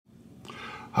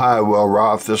Hi, Will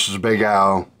Roth. This is Big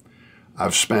Al.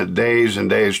 I've spent days and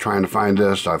days trying to find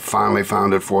this. I finally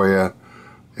found it for you,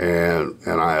 and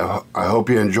I hope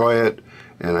you enjoy it.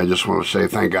 And I just want to say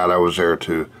thank God I was there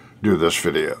to do this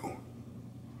video.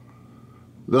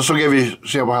 This will give you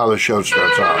see how the show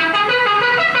starts out.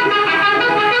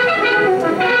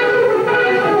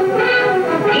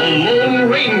 The Lone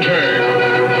Ranger.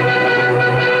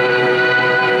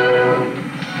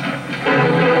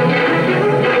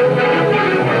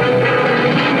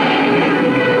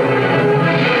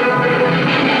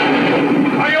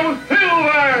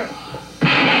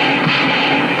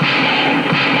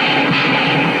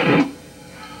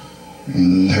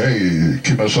 Hey,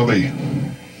 Kimasabi.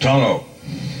 Tono,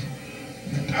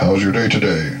 How's your day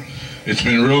today? it's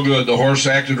been real good. The horse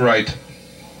acted right.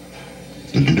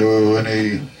 Did you do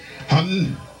any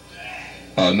hunting?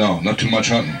 No, not too much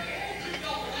hunting.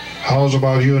 How's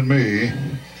about you and me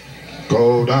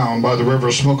go down by the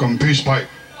river smoking peace pipe?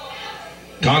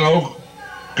 Tono,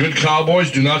 good cowboys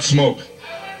do not smoke.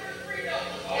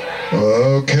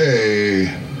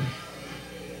 Okay.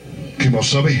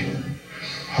 Kimasabi.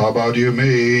 How about you and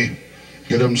me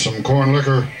get him some corn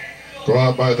liquor, go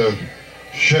out by the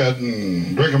shed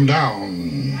and drink him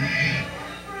down?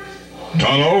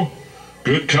 Tono,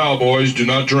 good cowboys do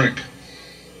not drink.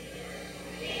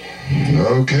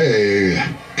 Okay,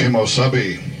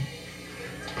 Kimosabi.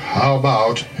 How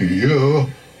about you,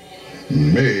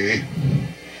 me,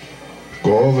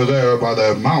 go over there by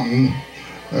the mountain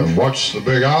and watch the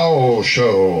Big Owl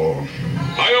Show?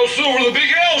 Hi-yo, Silver, the Big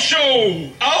L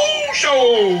Show! Owl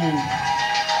Show!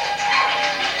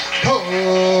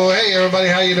 Oh, hey everybody,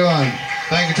 how you doing?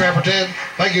 Thank you, Trapper Ted.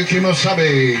 Thank you,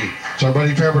 Kimosabi. It's our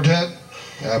buddy Trapper Ted.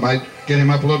 I might get him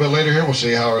up a little bit later here. We'll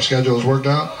see how our schedule is worked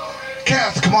out.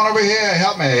 Kath, come on over here.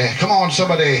 Help me. Come on,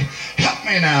 somebody. Help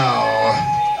me now.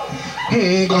 Go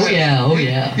ahead. Oh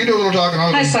yeah. You do a little talking.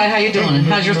 Hi, Si. How you doing?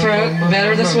 How's your throat?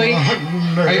 Better this week?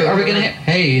 Are we gonna?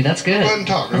 Hey, that's good. Go ahead and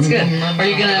talk. That's good. Are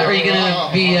you gonna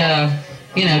be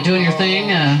doing your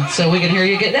thing so we can hear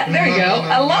you get that? There you go.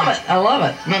 I love it. I love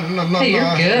it. Hey,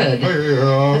 you're good.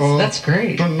 That's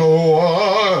great.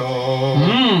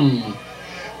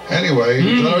 Anyway,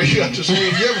 you got to say,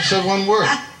 you haven't said one word.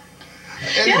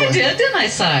 Yeah, I did, didn't I,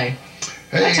 Si?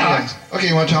 Hey, I talked. Okay,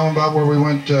 you want to tell them about where we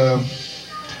went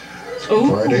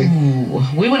Friday?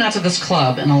 We went out to this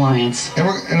club in Alliance. And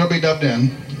it'll be dubbed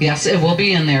in. Yes, it will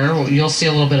be in there. You'll see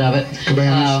a little bit of it.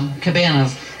 Cabanas.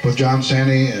 Cabanas. With John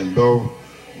Sandy and Bill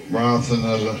Roth and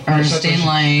Ernestine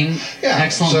Lane. Yeah,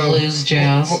 Excellent blues,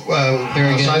 jazz.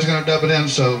 Very good. Si's going to dub it in,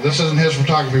 so this isn't his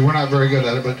photography. We're not very good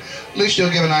at it, but at least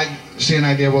you'll give see an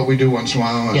idea of what we do once in a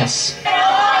while. Yes.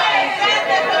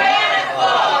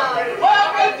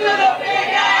 Welcome to the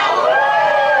Big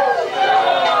Owl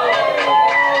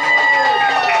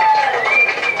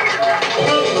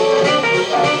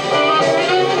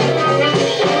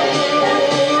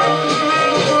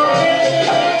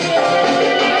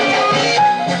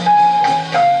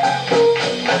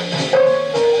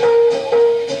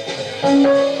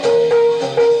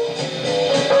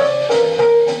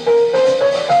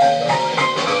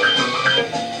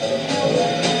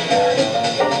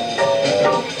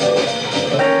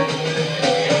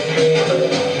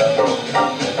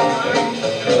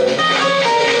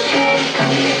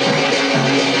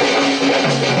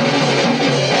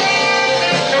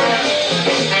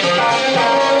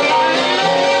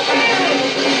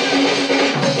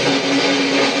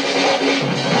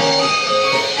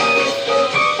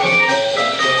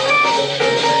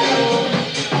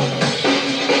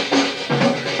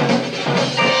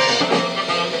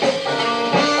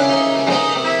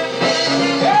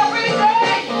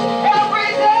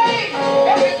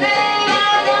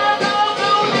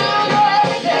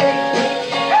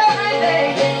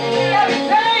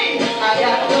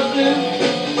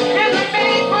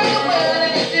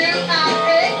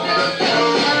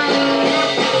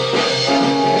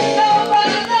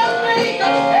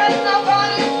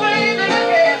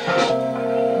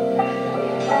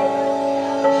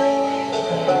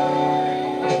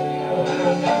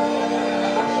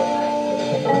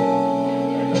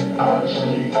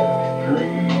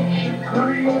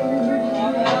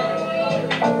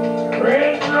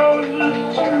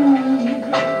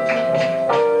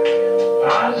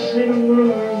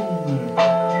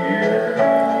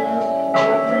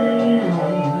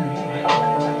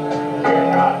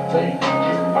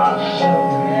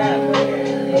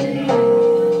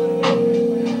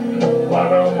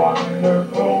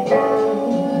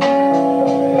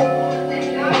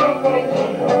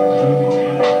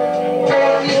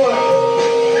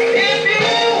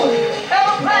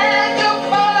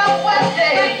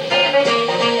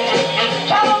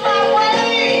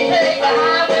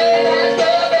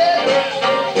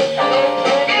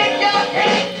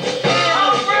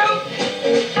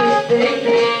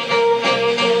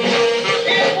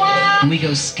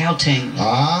scouting.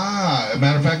 Ah, as a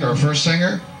matter of fact, our first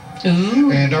singer.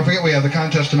 Ooh. And don't forget, we have the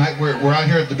contest tonight. We're out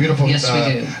here at the beautiful Yes,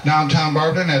 we do. downtown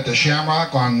Barberton at the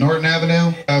Shamrock on Norton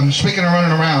Avenue. Speaking of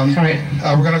running around, All right.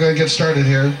 we're going to go and get started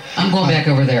here. I'm going back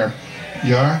over there.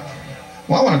 You are?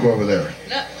 Well, I want to go over there.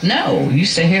 No, you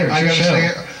stay here. It's I your got to show. stay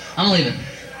here. I'm leaving.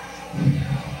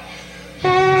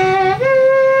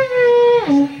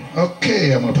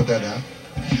 Okay, I'm going to put that down.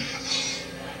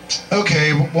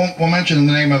 Okay, we'll mention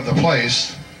the name of the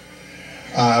place.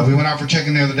 We went out for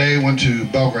chicken the other day, went to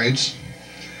Belgrade's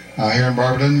here in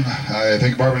Barberton. I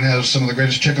think Barberton has some of the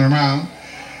greatest chicken around.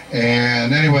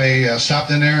 And anyway,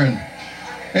 stopped in there, and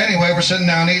anyway, we're sitting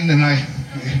down eating, and I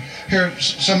hear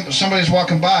somebody's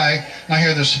walking by, and I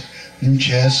hear this,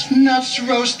 chestnuts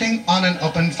roasting on an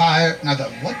open fire. And I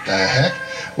thought, what the heck?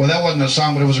 Well, that wasn't a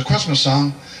song, but it was a Christmas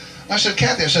song. I said,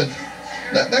 Kathy, I said,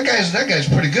 that guy's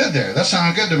pretty good there. That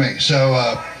sounded good to me. So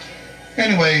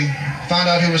anyway, found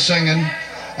out who was singing,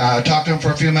 talked to him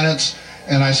for a few minutes,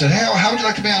 and I said, hey, how would you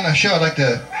like to be on the show? I'd like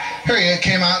to hear you.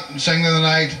 Came out and sang the other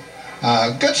night.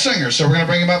 Good singer, so we're going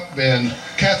to bring him up. And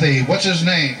Kathy, what's his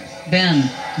name? Ben.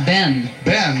 Ben?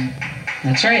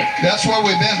 That's right. That's where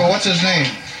we've been, but what's his name?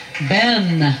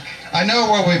 Ben. I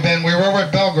know where we've been. We were over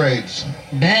at Belgrade's.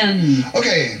 Ben.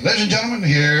 Okay, ladies and gentlemen,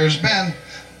 here's Ben.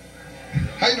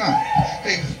 How you doing?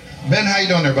 Hey, Ben, how you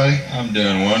doing there, buddy? I'm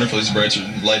doing wonderful. These brights are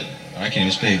light. I can't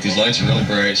even speak. These lights are really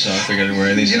bright, so I figured I'd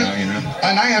wear these now, you know.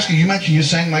 And I asked you, you mentioned you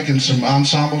sang like in some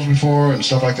ensembles before and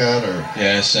stuff like that, or?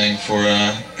 Yeah, I sang for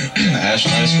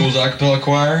Ashland High School's a cappella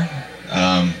choir.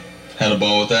 Had a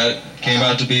ball with that. Came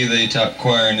out to be the top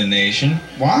choir in the nation.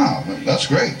 Wow, that's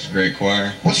great. It's a great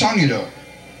choir. What song you doing?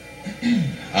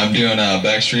 I'm doing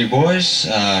Backstreet Boys,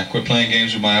 Quit Playing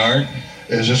Games with My Heart.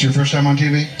 Is this your first time on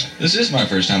TV? This is my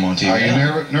first time on TV. Are you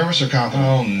nervous or confident?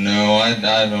 Oh, no, I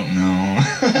don't know.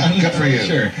 Good for you.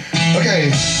 Sure.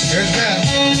 Okay, here's Ben.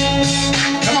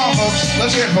 Come on, folks.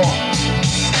 Let's hear it for him.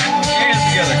 Hands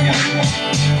together. Come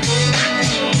on.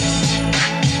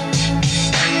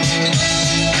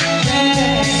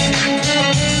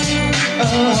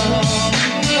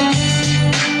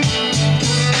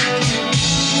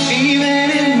 Even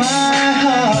in my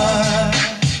heart,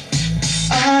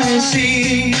 I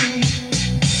see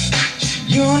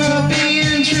you're not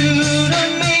being true to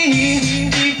me.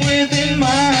 Deep within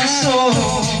my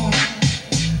soul,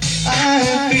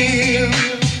 I feel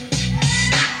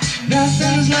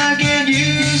nothing's like it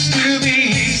used to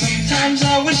be. Sometimes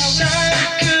I wish I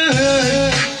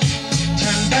could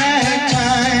turn back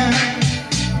time.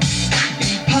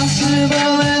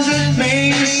 Impossible as it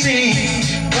may seem,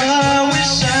 but I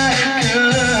wish I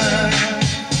could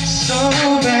so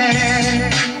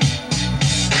bad,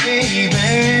 baby.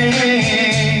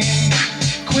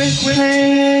 Quit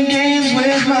playing games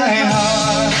with my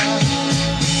heart,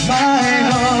 my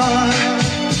heart,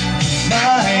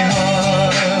 my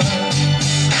heart.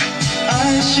 I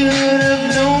should have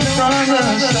known from the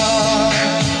start.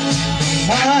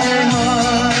 My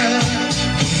heart,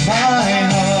 my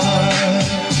heart,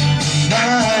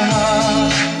 my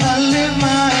heart. I live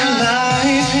my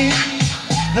life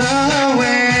the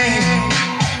way.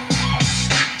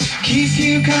 Keep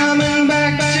you coming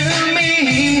back to me.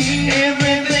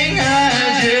 Everything I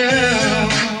do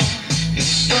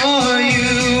is for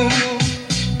you.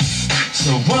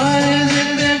 So what is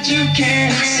it that you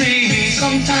can't see?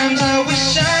 Sometimes I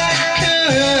wish I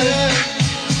could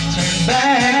turn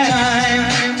back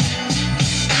time.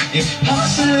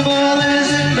 Impossible as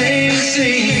it may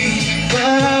seem,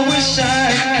 but I wish I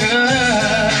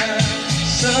could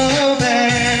so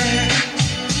bad,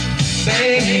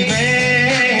 baby.